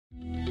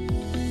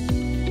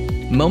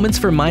Moments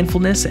for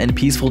mindfulness and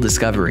peaceful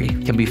discovery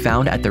can be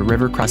found at the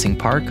River Crossing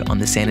Park on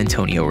the San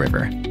Antonio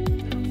River.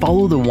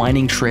 Follow the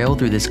winding trail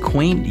through this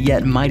quaint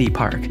yet mighty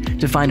park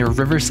to find a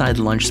riverside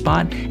lunch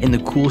spot in the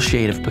cool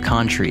shade of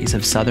pecan trees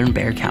of southern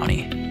Bexar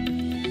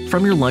County.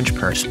 From your lunch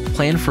purse,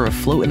 plan for a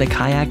float in a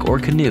kayak or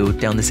canoe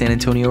down the San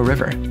Antonio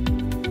River.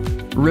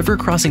 River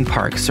Crossing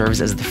Park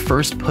serves as the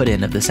first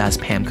put-in of the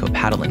Saspamco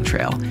paddling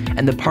trail,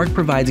 and the park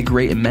provides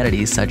great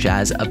amenities such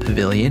as a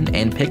pavilion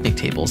and picnic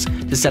tables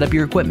to set up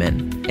your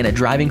equipment, and a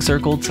driving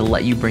circle to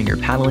let you bring your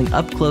paddling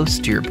up close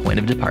to your point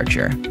of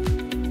departure.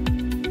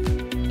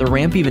 The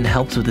ramp even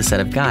helps with a set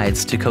of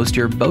guides to coast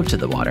your boat to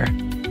the water.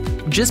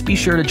 Just be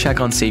sure to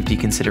check on safety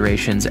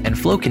considerations and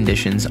flow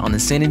conditions on the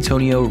San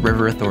Antonio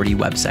River Authority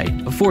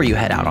website before you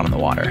head out on the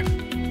water.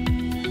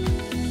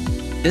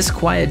 This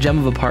quiet gem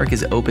of a park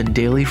is open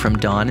daily from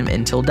dawn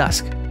until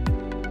dusk.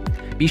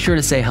 Be sure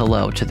to say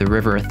hello to the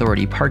River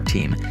Authority Park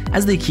team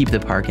as they keep the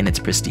park in its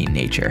pristine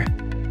nature.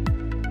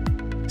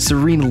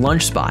 Serene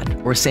Lunch Spot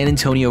or San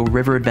Antonio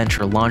River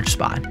Adventure Launch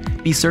Spot,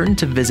 be certain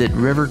to visit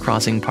River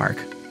Crossing Park.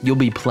 You'll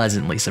be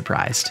pleasantly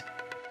surprised.